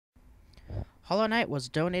Hollow Knight was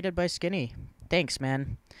donated by Skinny. Thanks,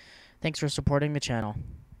 man. Thanks for supporting the channel.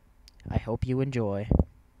 I hope you enjoy.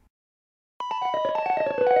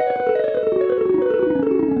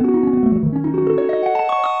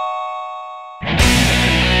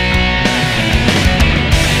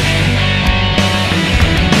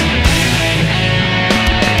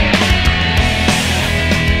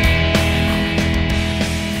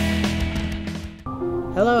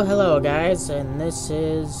 Hello guys, and this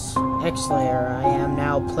is X-Layer. I am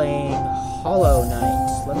now playing Hollow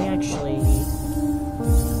Knight. Let me actually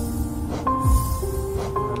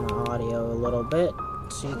run my audio a little bit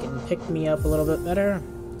so you can pick me up a little bit better.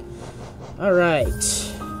 Alright.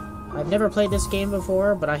 I've never played this game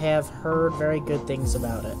before, but I have heard very good things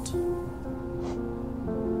about it.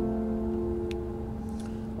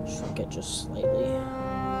 Shrink it just slightly.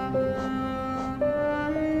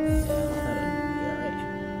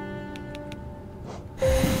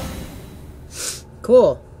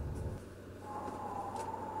 Cool.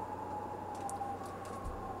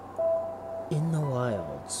 In the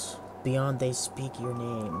wilds, beyond they speak your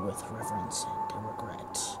name with reverence and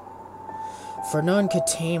regret. For none could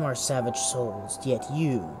tame our savage souls, yet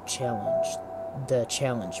you challenged the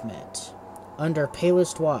challenge met. Under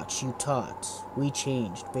palest watch you taught, we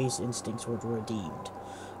changed, base instincts were redeemed.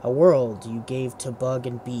 A world you gave to bug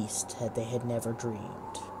and beast had they had never dreamed.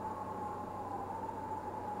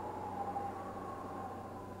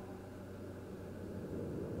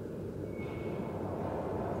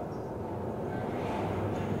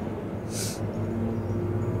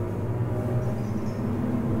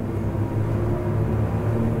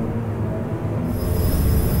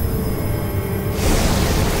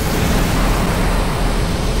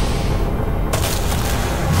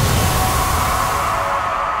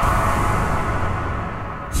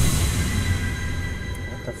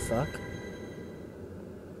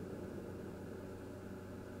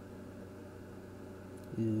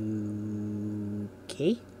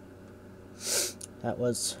 Okay. That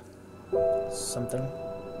was something.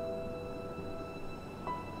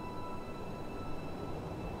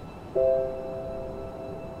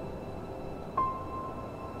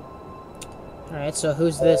 Alright, so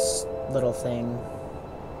who's this little thing?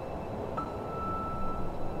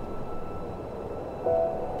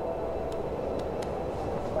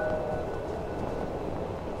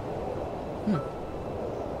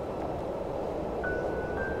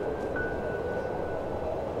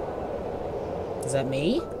 Is that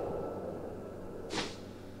me?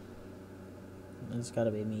 It's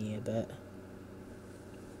gotta be me, I bet.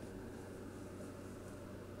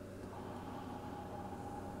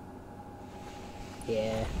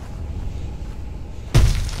 Yeah.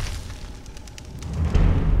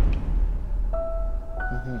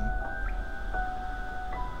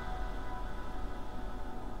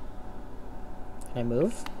 Can I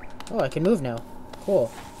move? Oh, I can move now.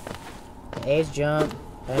 Cool. A's jump.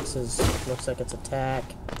 X is, looks like it's attack.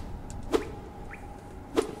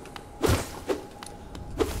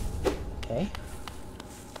 Okay.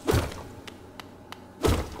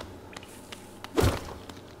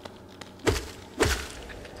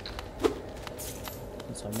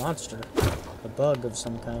 It's a monster. A bug of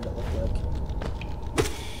some kind, it looked like.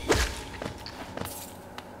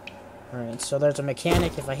 Alright, so there's a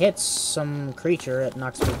mechanic. If I hit some creature, it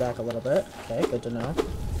knocks me back a little bit. Okay, good to know.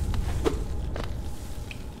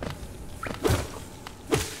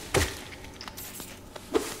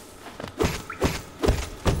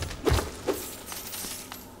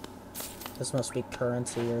 This must be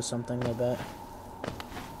currency or something, I bet.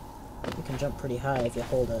 You can jump pretty high if you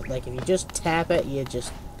hold it. Like, if you just tap it, you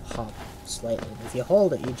just hop slightly. But if you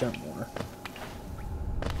hold it, you jump more.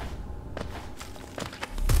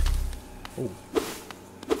 Ooh.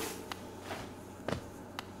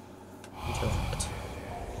 Perfect.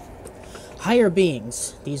 Higher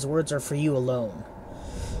beings, these words are for you alone.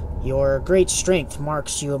 Your great strength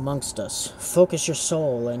marks you amongst us. Focus your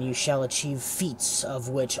soul, and you shall achieve feats of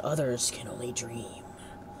which others can only dream.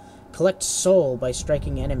 Collect soul by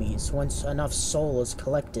striking enemies. Once enough soul is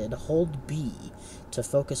collected, hold B to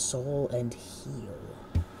focus soul and heal.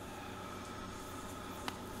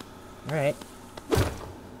 Alright.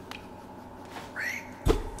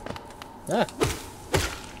 Ah!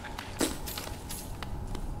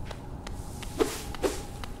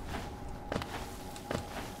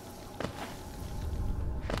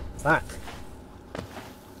 Fuck.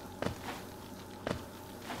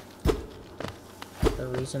 The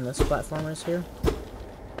reason this platformer is here?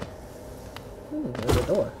 Ooh, there's a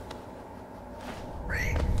door.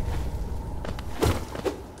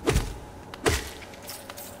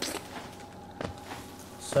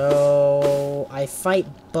 So I fight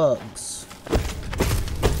bugs.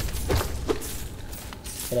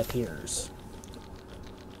 It appears.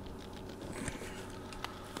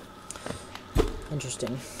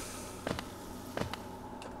 Interesting.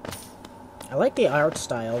 I like the art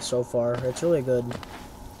style so far. It's really good.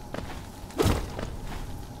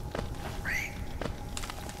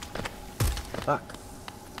 Fuck.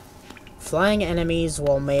 Flying enemies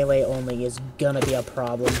while melee only is gonna be a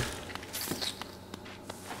problem.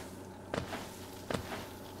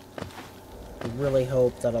 I really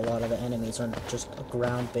hope that a lot of the enemies aren't just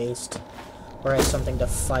ground-based, or have something to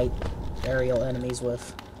fight aerial enemies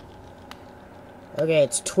with. Okay,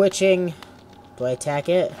 it's twitching. Do I attack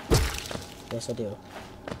it? Yes, I do.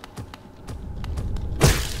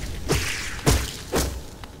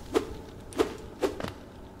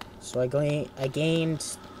 So I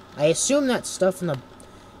gained. I assume that stuff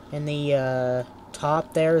in the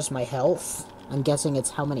top there is my health. I'm guessing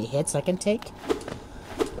it's how many hits I can take.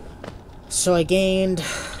 So I gained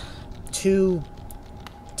 2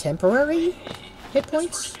 temporary hit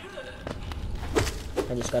points.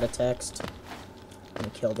 I just got a text. I'm gonna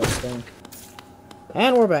kill this thing.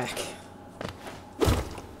 And we're back.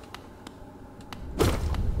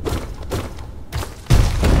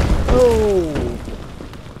 Oh!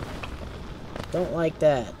 Don't like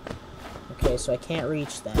that. Okay, so I can't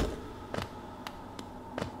reach that.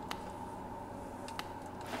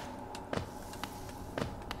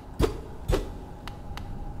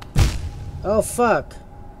 Oh, fuck!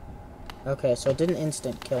 Okay, so it didn't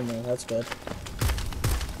instant kill me. That's good.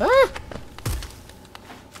 Ah!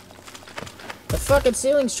 The fucking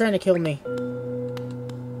ceiling's trying to kill me. I'm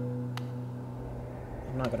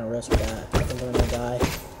not gonna risk that. I think I'm gonna die.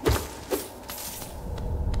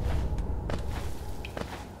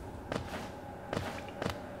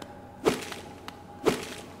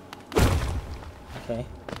 Okay.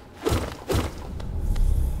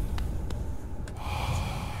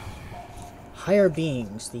 Higher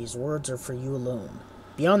beings, these words are for you alone.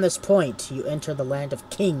 Beyond this point, you enter the land of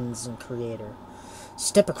kings and creator.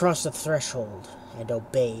 Step across the threshold and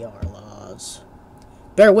obey our laws.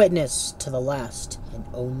 Bear witness to the last and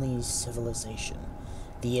only civilization,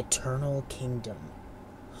 the eternal kingdom,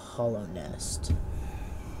 Hollownest.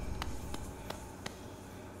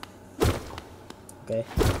 Okay.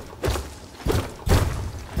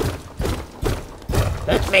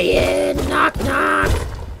 Let me in! Knock, knock!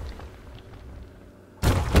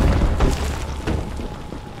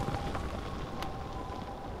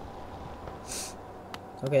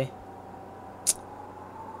 Okay.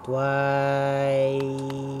 Do I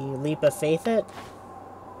leap of faith it?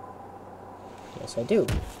 Yes, I do.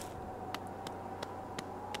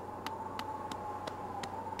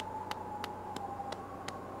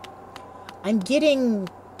 I'm getting,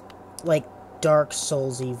 like, Dark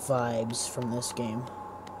Soulsy vibes from this game.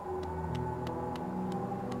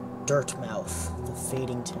 Dirtmouth, the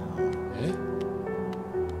fading town.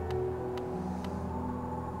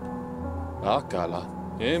 Akala,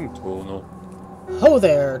 Tono. Ho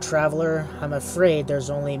there, traveler. I'm afraid there's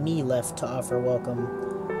only me left to offer welcome.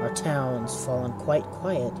 Our town's fallen quite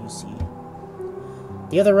quiet, you see.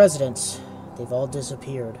 The other residents, they've all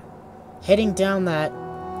disappeared. Heading down that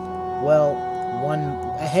well,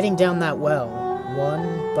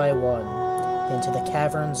 one by one, into the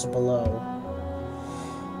caverns below.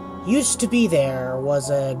 Used to be there was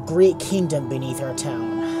a great kingdom beneath our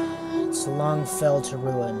town. It's long fell to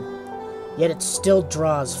ruin, yet it still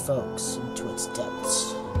draws folks into its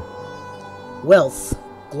depths. Wealth,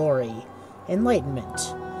 glory, enlightenment.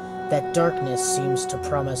 That darkness seems to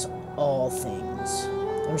promise all things.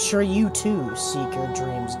 I'm sure you too seek your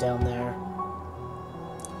dreams down there.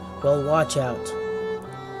 Well, watch out.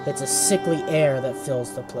 It's a sickly air that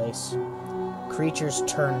fills the place. Creatures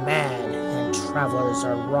turn mad, and travelers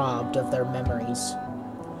are robbed of their memories.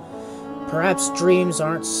 Perhaps dreams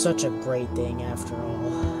aren't such a great thing after all.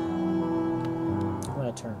 I'm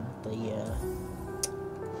gonna turn the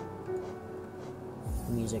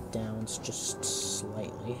music down just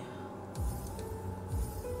slightly.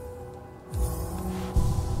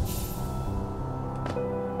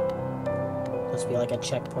 Must be like a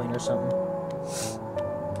checkpoint or something.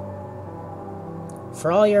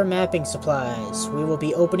 For all your mapping supplies, we will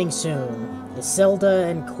be opening soon. Iselda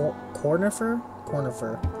and Cornifer?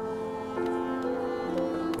 Cornifer.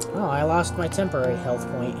 Oh, I lost my temporary health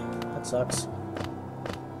point. That sucks.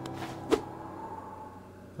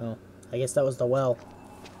 Oh, I guess that was the well.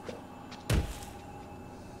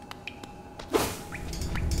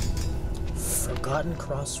 Forgotten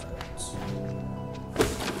Crossroads.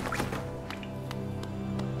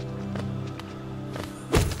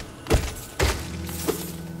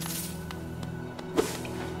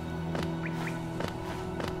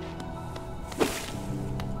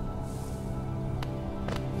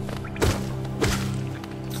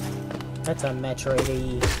 That's a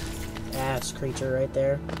Metroid-y ass creature right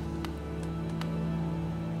there.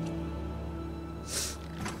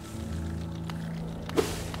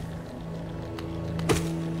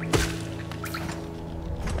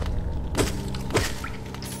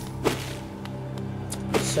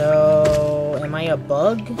 So, am I a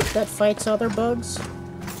bug that fights other bugs?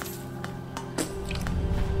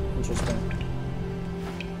 Interesting.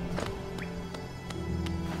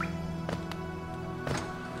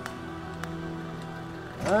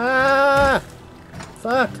 Ah!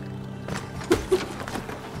 Fuck!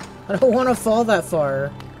 I don't want to fall that far.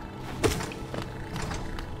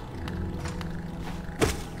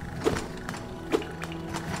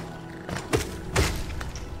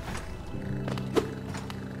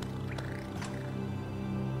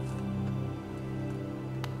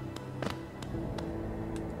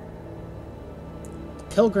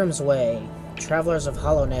 Pilgrim's Way. Travelers of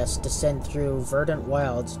Hollowness descend through verdant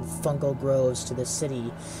wilds and fungal groves to the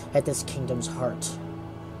city at this kingdom's heart.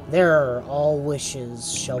 There, all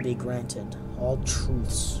wishes shall be granted, all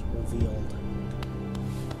truths revealed.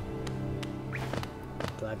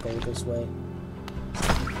 Do I go this way?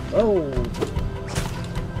 Oh!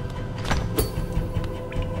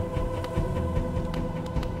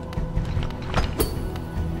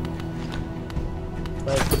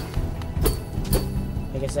 Wait.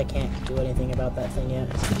 I guess I can't do anything about that thing yet.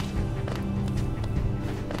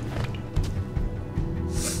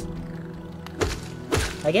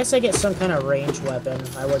 I guess I get some kind of ranged weapon,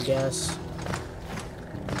 I would guess.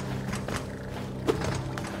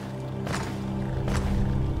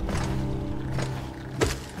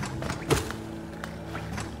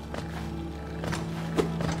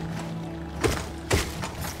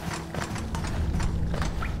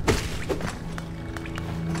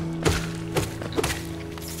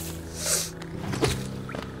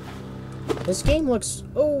 This game looks...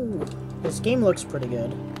 Oh! This game looks pretty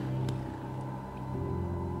good.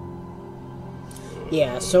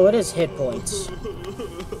 Yeah, so it is hit points.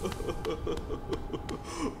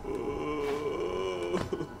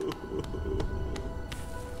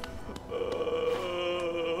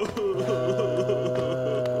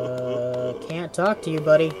 Can't talk to you,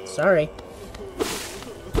 buddy. Sorry.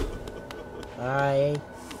 I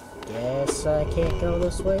guess I can't go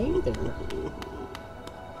this way either.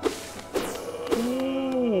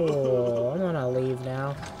 Ooh, I'm gonna leave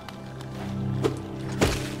now.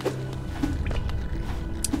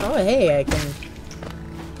 Oh, hey, I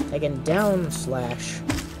can down slash.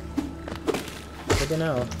 Good to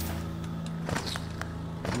know.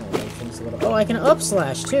 I'm gonna make things a little... Oh, I can up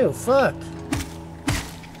slash too. Fuck.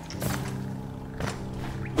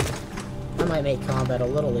 That might make combat a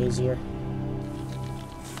little easier.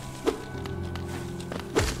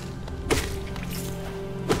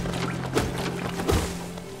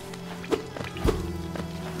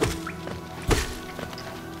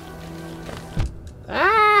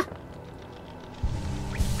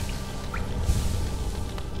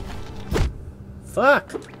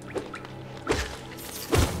 Fuck!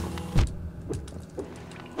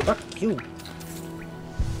 Fuck you!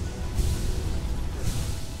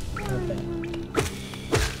 Okay.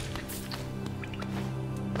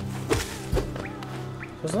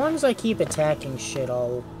 As long as I keep attacking shit,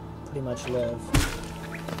 I'll pretty much live.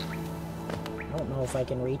 I don't know if I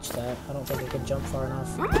can reach that. I don't think I can jump far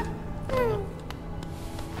enough. Yeah.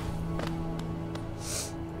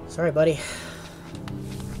 Sorry, buddy.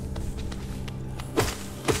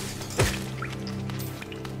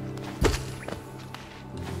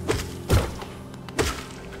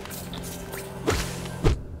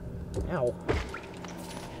 Ow.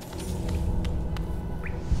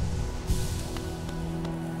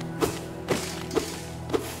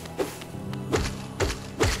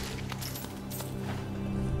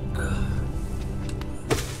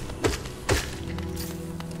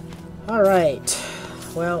 Alright.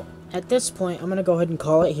 Well, at this point, I'm going to go ahead and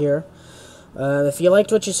call it here. If you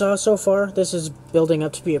liked what you saw so far, this is building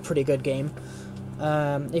up to be a pretty good game.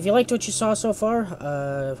 If you liked what you saw so far,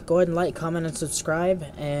 go ahead and like, comment, and subscribe.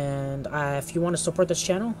 And if you want to support this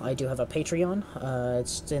channel, I do have a Patreon.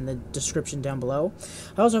 It's in the description down below.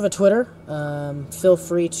 I also have a Twitter. Feel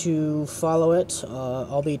free to follow it.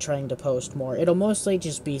 I'll be trying to post more. It'll mostly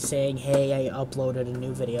just be saying, hey, I uploaded a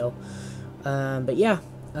new video. But yeah,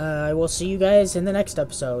 I will see you guys in the next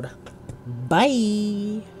episode.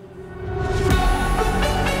 Bye!